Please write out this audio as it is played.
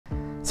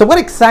So what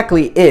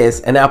exactly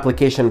is an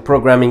application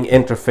programming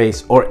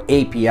interface, or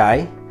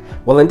API?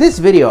 Well, in this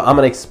video, I'm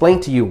going to explain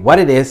to you what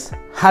it is,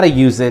 how to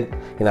use it,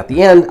 and at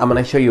the end, I'm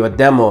going to show you a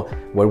demo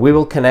where we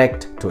will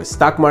connect to a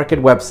stock market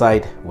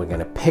website. We're going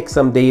to pick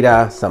some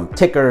data, some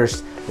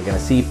tickers. We're going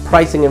to see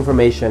pricing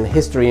information,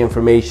 history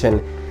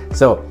information.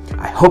 So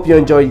I hope you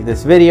enjoyed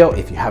this video.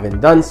 If you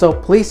haven't done so,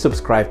 please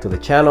subscribe to the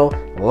channel,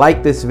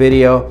 like this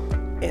video,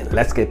 and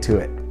let's get to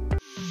it.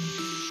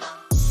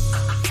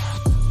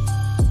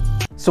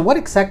 So what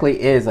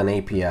exactly is an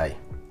API?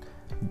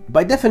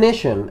 By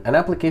definition, an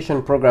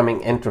application programming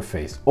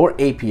interface, or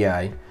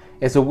API,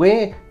 is a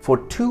way for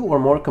two or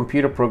more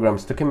computer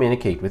programs to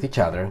communicate with each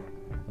other.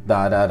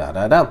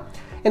 And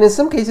in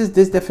some cases,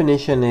 this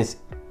definition is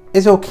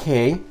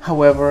okay.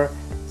 However,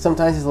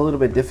 sometimes it's a little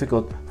bit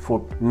difficult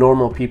for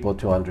normal people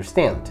to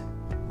understand,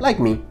 like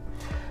me.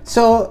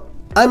 So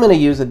I'm going to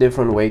use a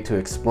different way to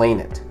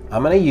explain it.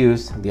 I'm going to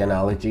use the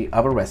analogy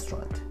of a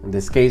restaurant. In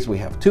this case, we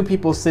have two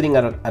people sitting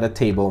at a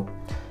table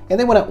and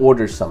they want to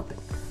order something.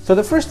 So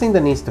the first thing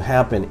that needs to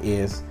happen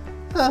is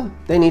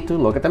they need to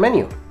look at the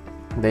menu.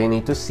 They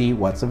need to see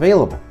what's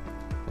available.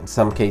 In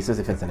some cases,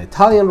 if it's an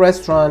Italian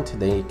restaurant,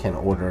 they can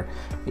order,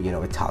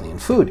 Italian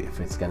food. If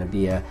it's going to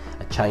be a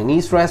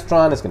Chinese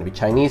restaurant, it's going to be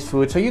Chinese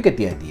food. So you get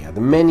the idea.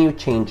 The menu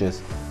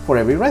changes for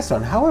every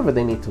restaurant. However,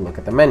 they need to look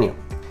at the menu.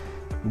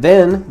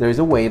 Then there's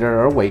a waiter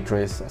or a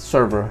waitress, a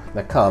server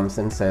that comes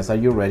and says, "Are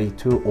you ready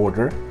to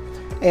order?"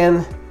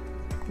 And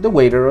the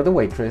waiter or the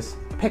waitress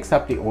picks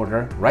up the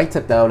order, writes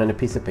it down on a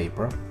piece of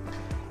paper,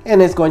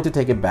 and is going to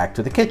take it back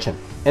to the kitchen.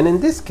 And in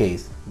this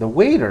case, the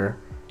waiter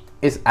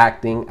is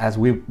acting as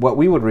what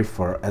we would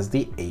refer as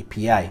the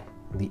API.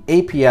 The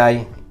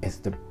API is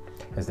the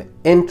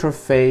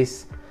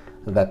interface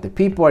that the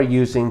people are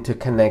using to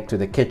connect to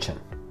the kitchen.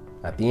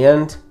 At the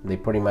end, they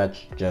pretty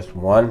much just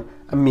want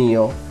a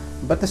meal,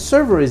 but the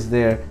server is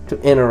there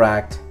to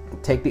interact,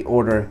 take the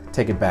order,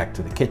 take it back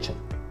to the kitchen.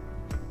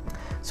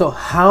 So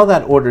how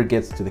that order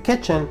gets to the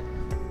kitchen?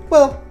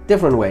 Well,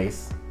 different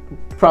ways.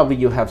 Probably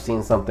you have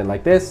seen something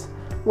like this,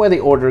 where the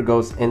order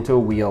goes into a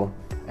wheel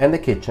and the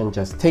kitchen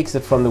just takes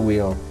it from the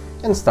wheel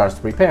and starts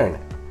preparing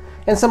it.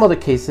 In some other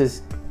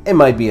cases, it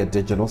might be a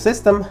digital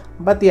system,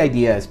 but the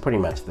idea is pretty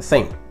much the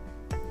same.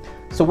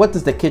 So what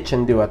does the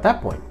kitchen do at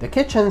that point? The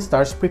kitchen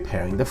starts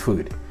preparing the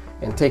food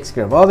and takes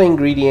care of all the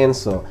ingredients,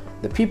 so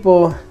the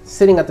people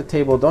sitting at the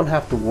table don't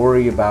have to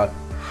worry about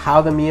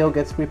how the meal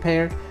gets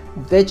prepared.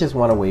 They just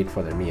want to wait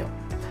for their meal.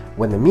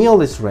 When the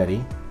meal is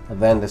ready,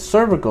 then the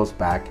server goes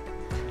back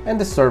and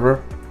the server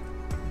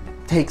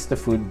takes the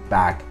food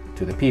back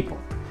to the people.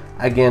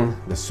 Again,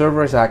 the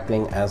server is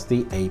acting as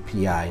the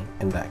API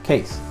in that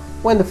case,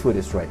 when the food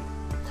is ready.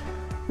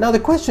 Now the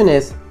question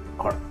is,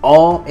 are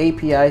all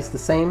APIs the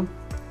same?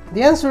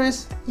 The answer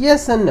is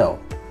yes and no.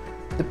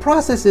 The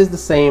process is the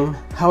same,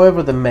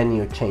 however the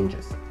menu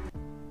changes.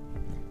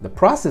 The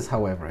process,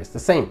 however, is the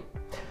same.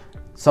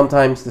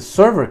 Sometimes the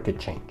server could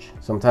change.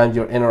 Sometimes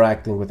you're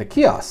interacting with a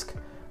kiosk,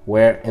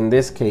 where in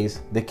this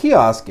case, the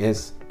kiosk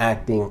is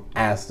acting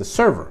as the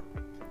server.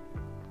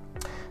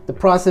 The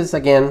process,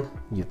 again,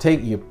 you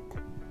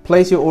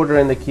place your order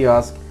in the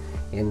kiosk,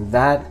 and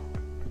that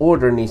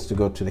order needs to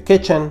go to the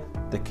kitchen.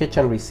 The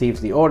kitchen receives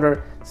the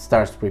order,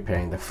 starts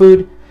preparing the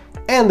food,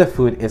 and the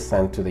food is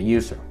sent to the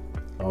user.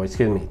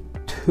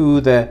 To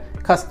the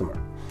customer.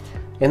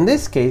 In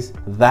this case,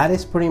 that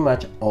is pretty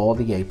much all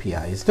the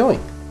API is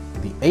doing.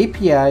 The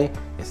API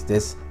is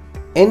this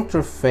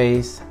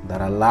interface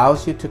that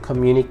allows you to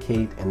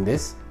communicate, in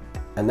this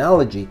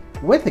analogy,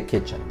 with the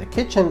kitchen. The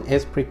kitchen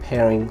is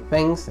preparing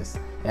things.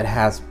 It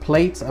has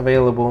plates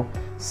available.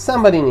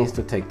 Somebody needs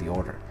to take the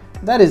order.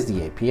 That is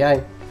the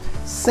API.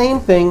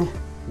 Same thing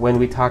when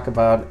we talk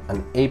about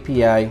an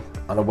API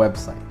on a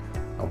website.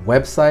 A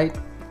website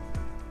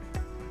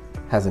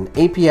has an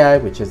API,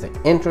 which is the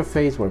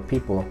interface where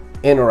people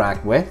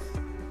interact with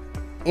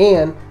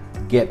and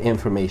get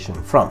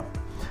information from.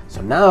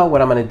 So now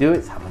what I'm going to do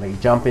is I'm going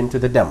to jump into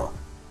the demo.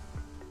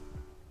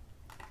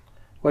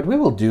 What we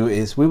will do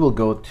is we will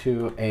go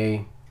to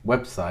a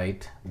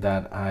website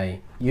that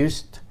I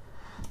use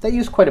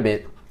quite a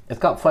bit. It's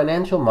called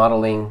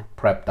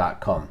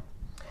financialmodelingprep.com.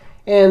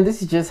 And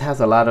this just has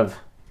a lot of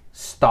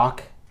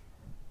stock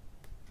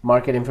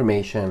market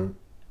information,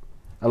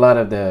 a lot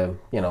of the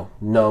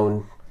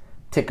known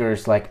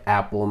tickers like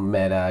Apple,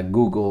 Meta,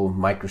 Google,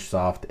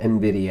 Microsoft,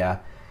 Nvidia.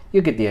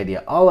 You get the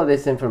idea. All of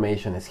this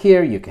information is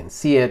here. You can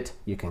see it.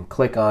 You can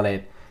click on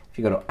it. If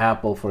you go to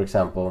Apple, for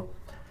example,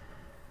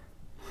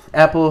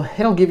 Apple,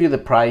 it'll give you the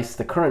price,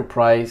 the current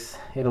price.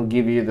 It'll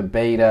give you the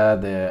beta,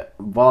 the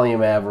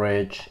volume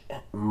average,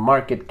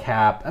 market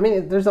cap. I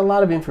mean, there's a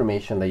lot of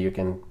information that you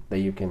can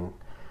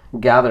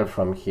gather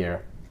from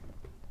here.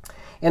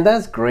 And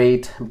that's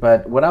great,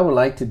 but what I would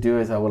like to do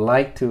is I would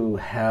like to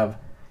have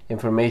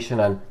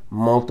information on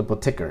multiple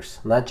tickers,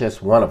 not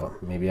just one of them.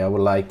 Maybe I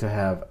would like to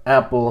have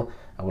Apple,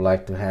 I would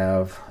like to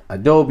have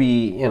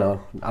Adobe,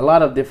 a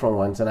lot of different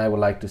ones, and I would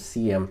like to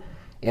see them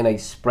in a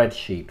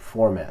spreadsheet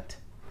format.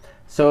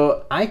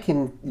 So I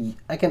can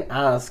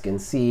ask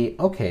and see,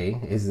 okay,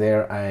 is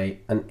there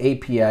an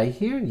API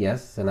here?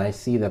 Yes, and I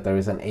see that there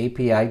is an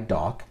API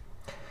doc.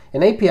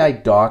 An API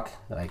doc,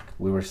 like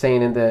we were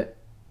saying in the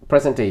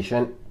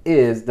presentation,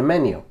 is the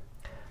menu.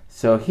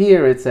 So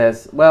here it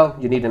says, well,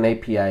 you need an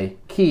API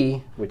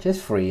key, which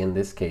is free in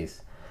this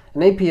case.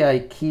 An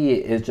API key,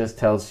 it just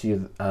tells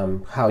you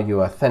how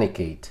you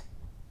authenticate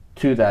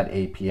to that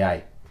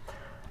API.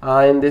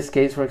 In this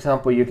case, for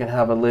example, you can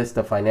have a list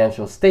of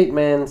financial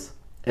statements.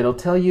 It'll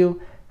tell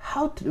you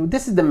how to,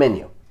 this is the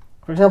menu.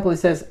 For example, it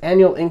says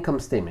annual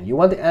income statement. You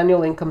want the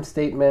annual income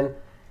statement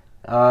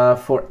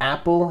for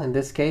Apple, in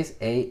this case,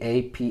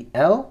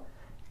 AAPL.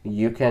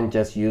 You can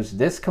just use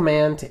this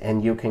command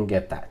and you can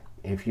get that.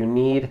 If you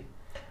need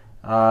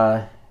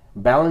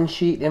balance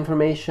sheet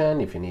information,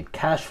 if you need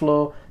cash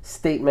flow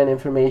statement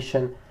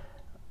information,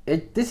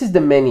 this is the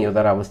menu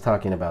that I was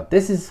talking about.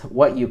 This is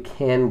what you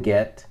can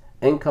get: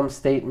 income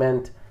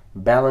statement,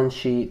 balance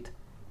sheet,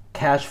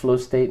 cash flow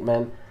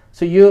statement.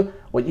 So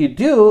what you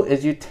do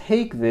is you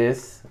take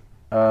this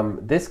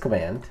this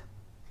command,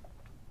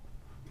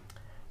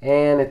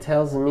 and it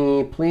tells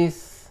me,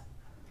 please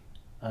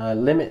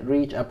limit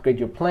reach, upgrade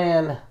your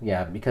plan.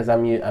 Yeah, because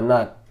I'm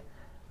not.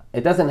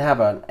 It doesn't have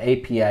an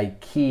API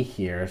key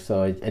here,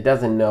 so it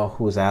doesn't know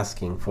who's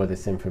asking for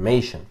this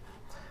information.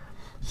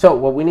 So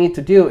what we need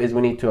to do is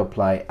we need to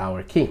apply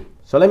our key.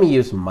 So let me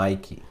use my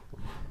key.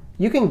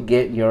 You can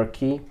get your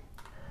key.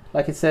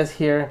 Like it says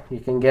here, you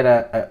can get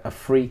a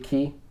free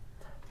key.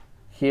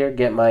 Here,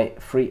 get my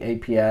free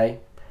API.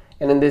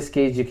 And in this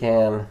case, you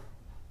can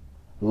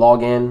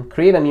log in,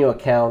 create a new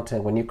account,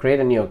 and when you create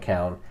a new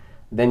account,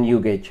 then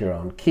you get your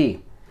own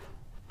key.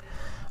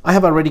 I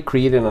have already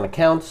created an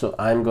account, so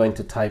I'm going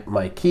to type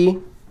my key.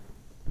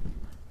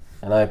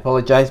 And I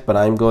apologize, but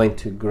I'm going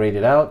to grade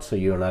it out so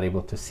you're not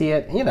able to see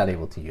it, and you're not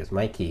able to use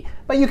my key,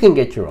 but you can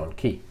get your own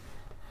key.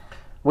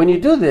 When you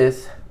do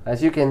this,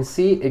 as you can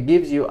see, it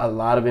gives you a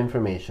lot of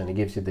information. It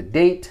gives you the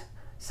date,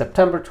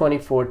 September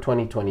 24,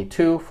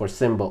 2022 for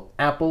symbol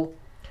Apple,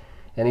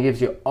 and it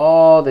gives you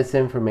all this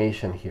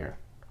information here.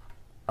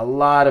 A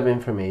lot of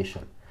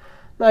information.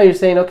 Now you're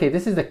saying, okay,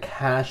 this is the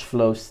cash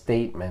flow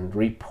statement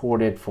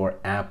reported for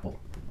Apple.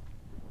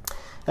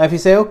 Now if you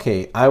say,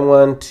 okay, I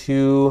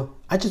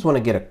just want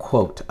to get a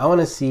quote. I want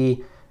to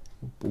see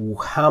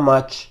how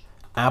much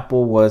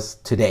Apple was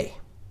today.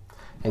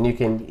 And you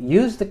can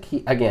use the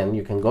key, again,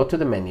 you can go to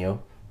the menu.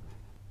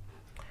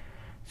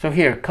 So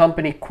here,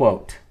 company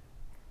quote.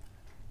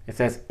 It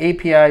says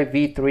API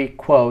v3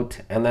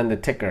 quote and then the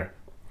ticker.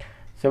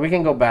 So we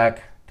can go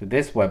back to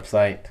this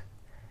website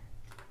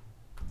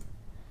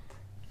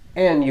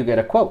and you get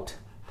a quote.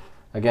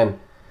 Again,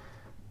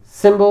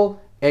 symbol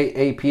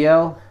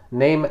AAPL,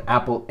 name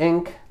Apple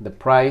Inc., the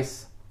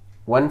price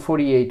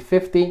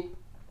 $148.50.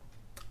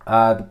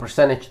 The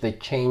percentage they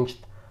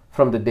changed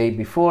from the day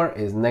before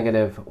is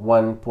negative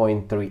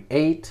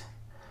 1.38.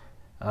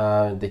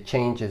 The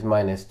change is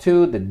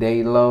 -2, the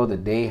day low, the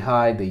day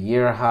high, the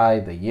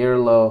year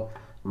low,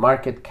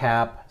 market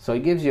cap. So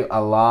it gives you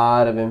a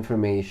lot of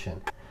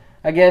information.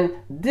 Again,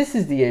 this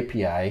is the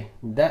API.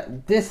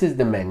 This is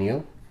the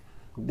menu.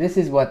 This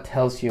is what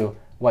tells you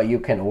what you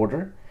can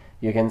order.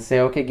 You can say,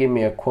 okay, give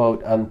me a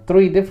quote on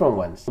 3 different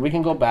ones. So we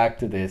can go back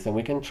to this and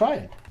we can try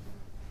it.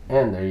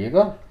 And there you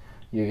go.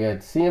 You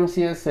get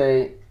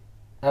CMCSA,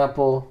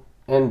 Apple,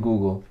 and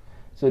Google.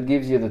 So it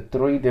gives you the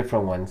 3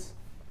 different ones.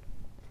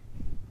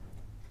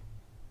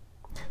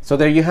 So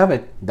there you have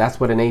it. That's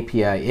what an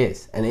API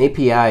is. An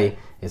API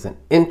is an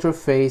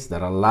interface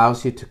that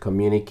allows you to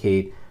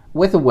communicate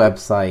with a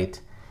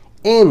website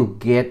and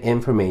get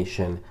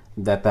information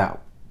that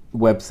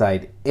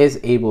website is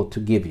able to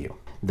give you.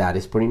 That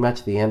is pretty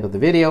much the end of the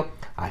video.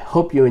 I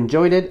hope you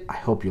enjoyed it. I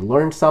hope you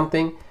learned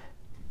something.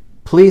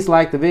 Please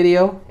like the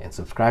video and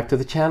subscribe to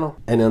the channel.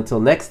 And until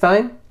next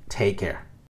time, take care.